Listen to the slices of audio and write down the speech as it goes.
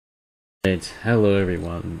Hello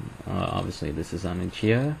everyone, obviously this is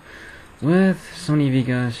Anichia with Sony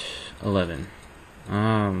Vegas 11.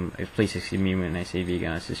 Please excuse me when I say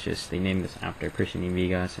Vegas, it's just they named this after a person named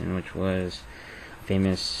Vegas, and which was a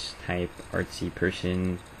famous type artsy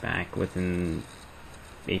person back within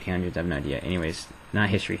 1800s, I have no idea. Anyways, not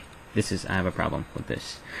history. I have a problem with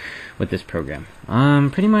this program.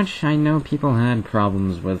 Pretty much I know people had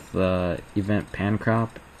problems with event pan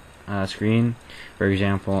crop screen. For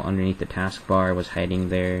example, underneath the taskbar was hiding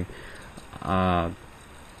there. Other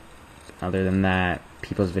than that,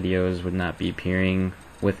 people's videos would not be appearing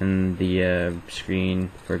within the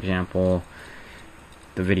screen. For example,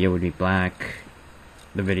 the video would be black.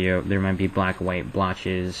 There might be black white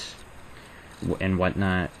blotches and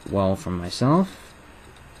whatnot. Well, for myself,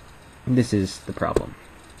 this is the problem.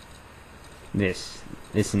 This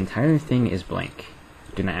entire thing is blank.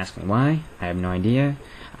 Do not ask me why. I have no idea.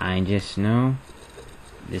 I just know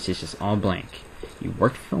this is just all blank. You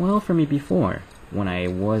worked well for me before when I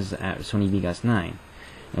was at Sony Vegas 9,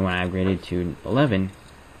 and when I upgraded to 11,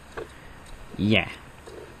 yeah,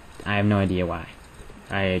 I have no idea why.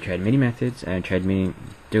 I tried many methods. I tried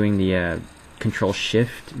doing the Control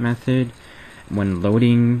Shift method when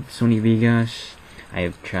loading Sony Vegas. I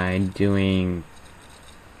have tried doing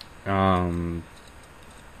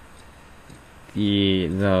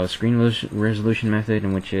the screen resolution method,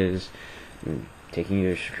 in which is taking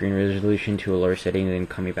your screen resolution to a lower setting and then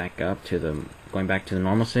going back to the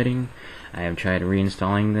normal setting. I have tried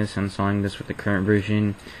reinstalling this, uninstalling this with the current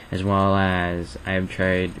version, as well as I have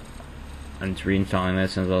tried reinstalling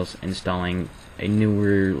this as well as installing a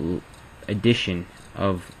newer edition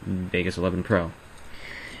of Vegas 11 Pro.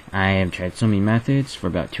 I have tried so many methods for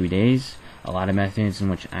about 2 days. A lot of methods in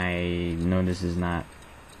which I know this is not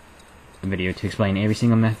a video to explain every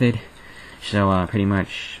single method. So pretty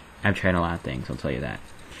much I've tried a lot of things, I'll tell you that.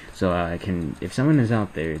 So if someone is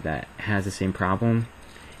out there that has the same problem,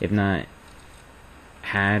 if not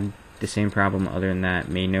had the same problem other than that,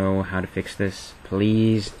 may know how to fix this,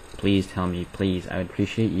 please tell me. Please, I would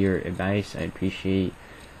appreciate your advice. I appreciate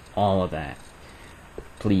all of that.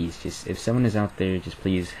 Please, just if someone is out there, just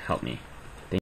please help me.